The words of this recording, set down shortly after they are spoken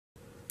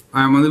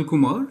I am Anil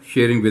Kumar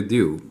sharing with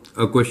you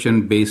a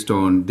question based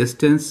on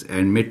distance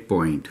and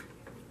midpoint.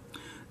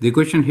 The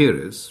question here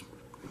is,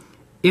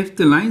 if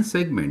the line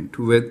segment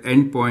with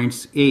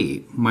endpoints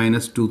A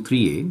minus 2,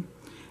 3a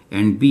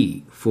and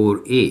B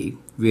 4a,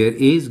 where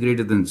a is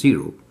greater than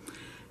 0,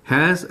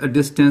 has a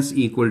distance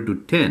equal to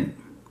 10,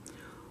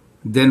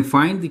 then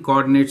find the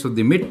coordinates of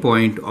the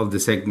midpoint of the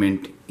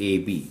segment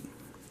AB.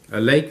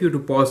 I'd like you to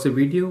pause the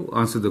video,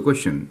 answer the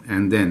question,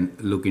 and then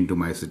look into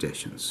my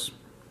suggestions.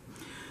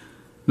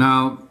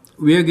 Now,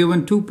 we are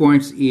given 2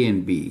 points A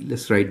and B.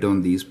 Let's write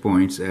down these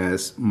points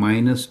as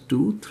minus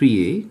 2,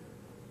 3a,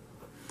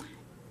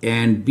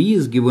 and B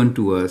is given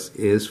to us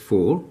is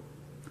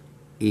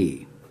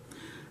 4a.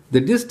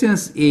 The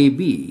distance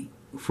AB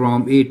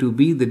from A to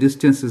B, the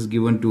distance is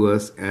given to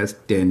us as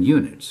 10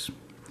 units.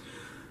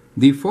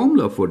 The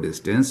formula for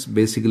distance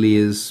basically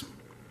is,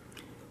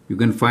 you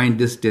can find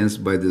distance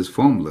by this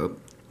formula,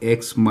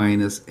 x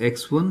minus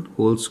x1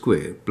 whole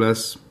square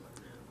plus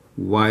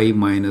y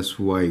minus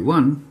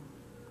y1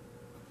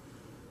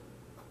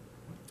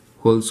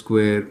 whole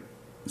square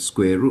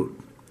square root.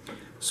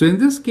 So in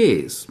this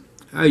case,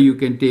 you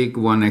can take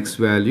one x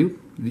value.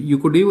 You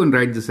could even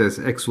write this as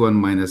x1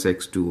 minus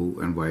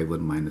x2 and y1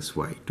 minus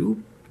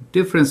y2.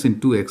 Difference in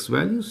two x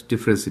values,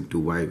 difference in two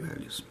y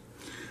values.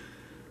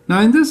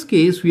 Now in this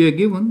case, we are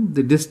given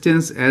the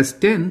distance as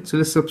 10, so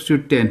let's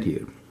substitute 10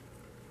 here.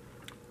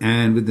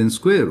 And within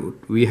square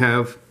root, we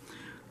have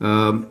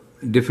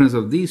difference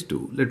of these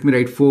two. Let me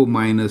write 4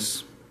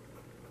 minus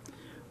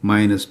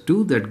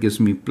 2, that gives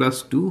me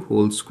plus 2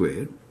 whole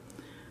square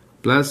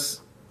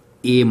plus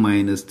a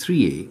minus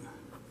 3a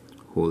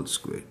whole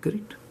square,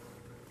 correct?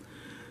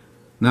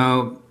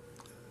 Now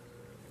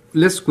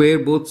let's square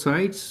both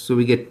sides, so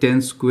we get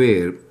 10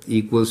 square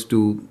equals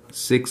to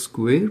 6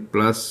 square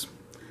plus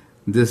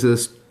this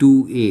is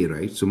 2a,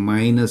 right? So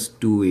minus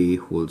 2a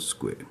whole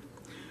square.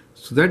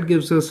 So that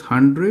gives us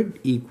 100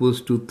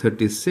 equals to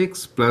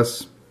 36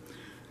 plus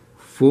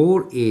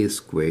 4a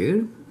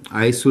square.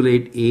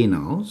 Isolate a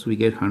now, so we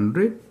get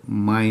 100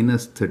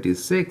 minus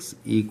 36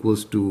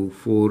 equals to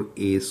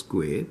 4a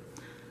square.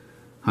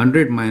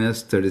 100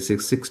 minus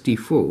 36,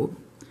 64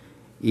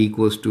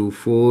 equals to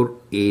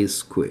 4a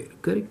square,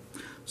 correct?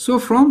 So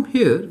from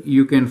here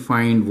you can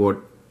find what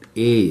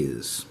a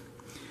is.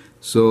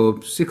 So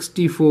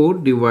 64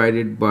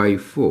 divided by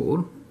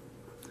 4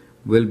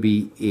 will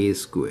be a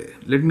square.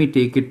 Let me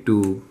take it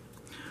to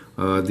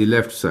the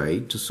left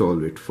side to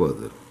solve it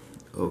further.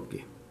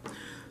 Okay.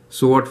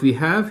 So what we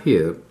have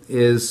here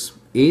is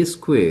a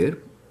square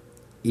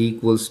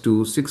equals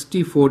to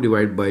 64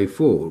 divided by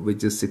 4,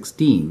 which is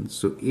 16.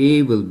 So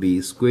a will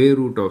be square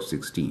root of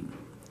 16.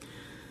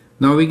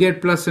 Now we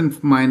get plus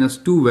and minus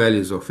two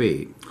values of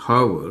a.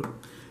 However,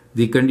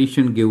 the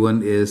condition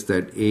given is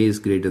that a is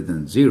greater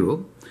than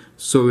 0.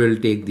 So we'll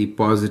take the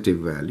positive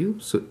value.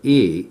 So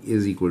a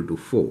is equal to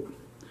 4.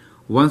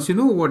 Once you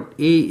know what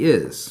a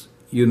is,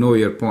 you know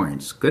your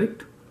points,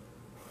 correct?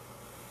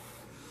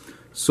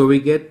 So we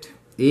get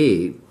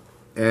a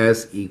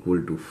as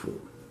equal to 4.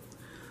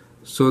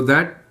 So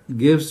that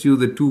gives you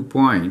the 2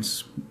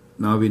 points.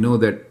 Now we know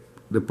that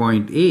the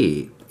point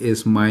A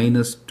is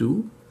minus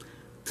 2,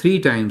 3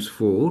 times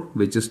 4,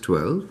 which is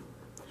 12,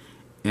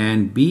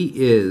 and B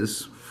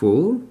is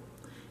 4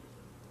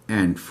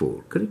 and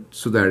 4, correct?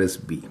 So that is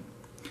B.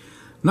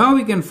 Now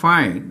we can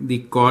find the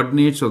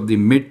coordinates of the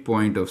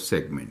midpoint of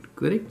segment,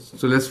 correct?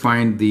 So let's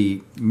find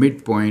the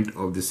midpoint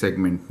of the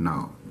segment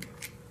now.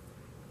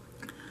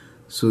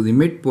 So the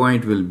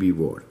midpoint will be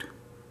what?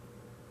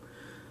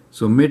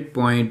 So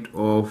midpoint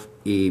of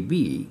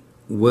AB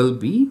will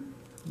be,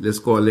 let's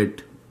call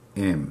it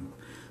M.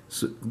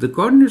 So the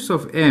coordinates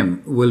of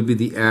M will be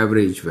the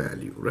average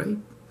value, right?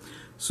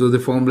 So the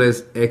formula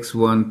is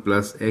x1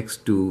 plus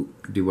x2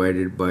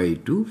 divided by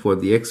 2 for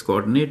the x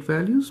coordinate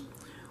values,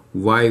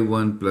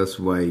 y1 plus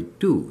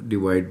y2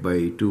 divided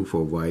by 2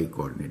 for y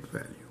coordinate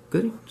value,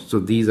 correct? So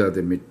these are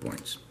the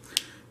midpoints.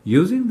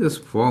 Using this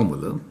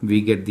formula, we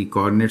get the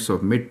coordinates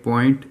of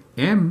midpoint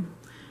M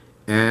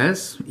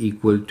as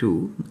equal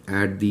to,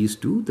 add these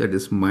two, that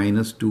is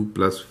minus 2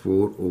 plus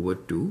 4 over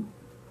 2.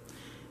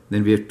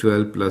 Then we have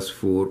 12 plus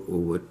 4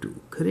 over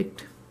 2,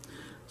 correct?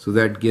 So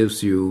that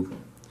gives you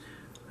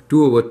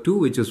 2 over 2,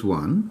 which is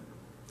 1,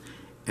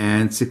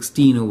 and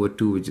 16 over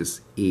 2, which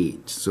is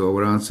 8. So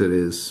our answer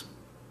is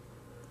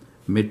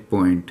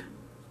midpoint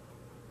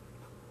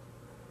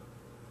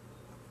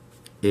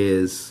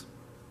is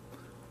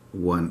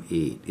 1,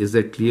 8. Is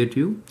that clear to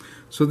you?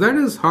 So that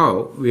is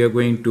how we are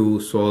going to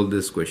solve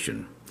this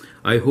question.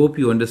 I hope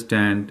you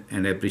understand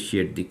and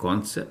appreciate the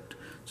concept.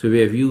 So we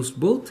have used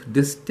both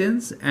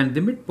distance and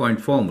the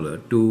midpoint formula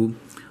to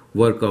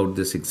work out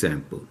this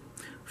example.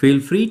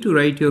 Feel free to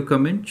write your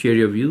comment, share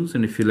your views,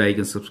 and if you like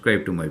and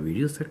subscribe to my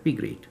videos, that'd be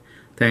great.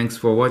 Thanks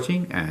for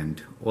watching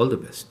and all the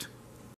best.